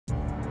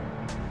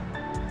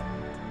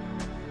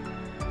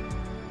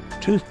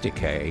Tooth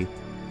decay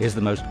is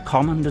the most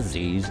common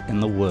disease in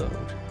the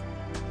world.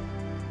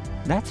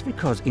 That's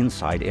because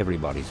inside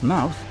everybody's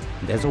mouth,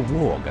 there's a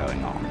war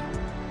going on.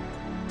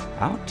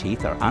 Our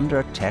teeth are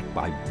under attack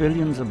by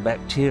billions of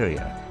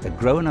bacteria that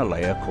grow in a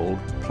layer called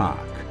plaque.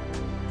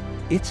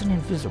 It's an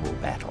invisible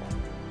battle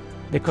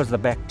because the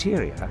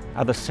bacteria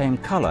are the same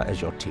color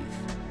as your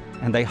teeth,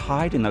 and they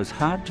hide in those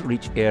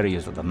hard-to-reach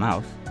areas of the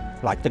mouth,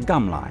 like the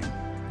gum line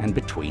and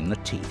between the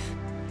teeth.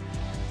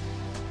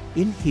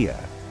 In here,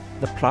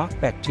 the plaque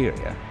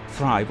bacteria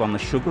thrive on the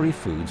sugary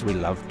foods we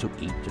love to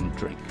eat and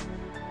drink.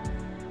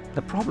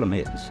 The problem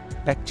is,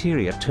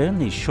 bacteria turn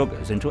these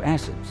sugars into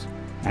acids,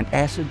 and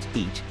acids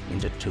eat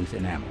into tooth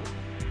enamel.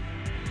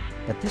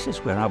 But this is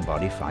where our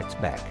body fights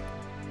back,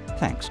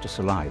 thanks to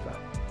saliva.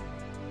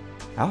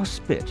 Our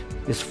spit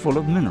is full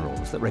of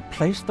minerals that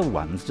replace the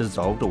ones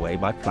dissolved away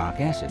by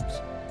plaque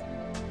acids.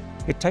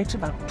 It takes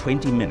about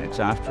 20 minutes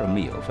after a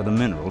meal for the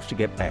minerals to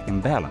get back in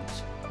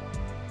balance.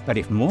 But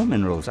if more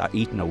minerals are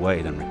eaten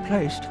away than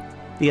replaced,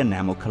 the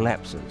enamel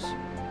collapses,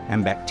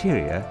 and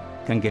bacteria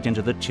can get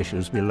into the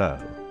tissues below.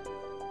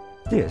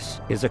 This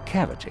is a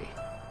cavity,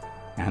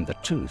 and the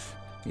tooth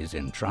is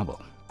in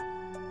trouble.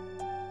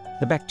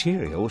 The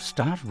bacteria will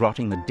start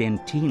rotting the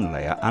dentine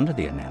layer under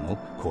the enamel,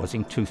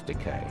 causing tooth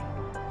decay.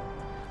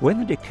 When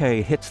the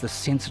decay hits the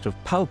sensitive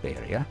pulp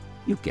area,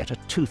 you get a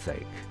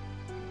toothache.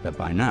 But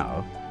by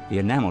now, the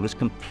enamel is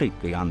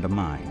completely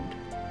undermined.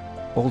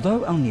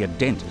 Although only a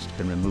dentist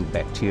can remove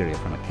bacteria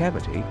from a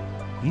cavity,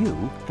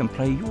 you can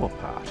play your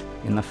part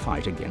in the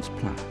fight against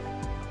plaque.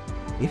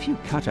 If you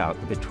cut out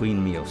the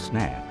between-meal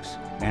snacks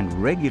and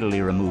regularly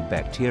remove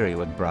bacteria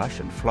with brush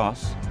and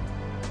floss,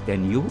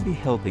 then you'll be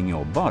helping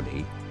your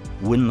body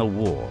win the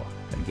war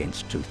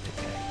against tooth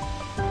decay.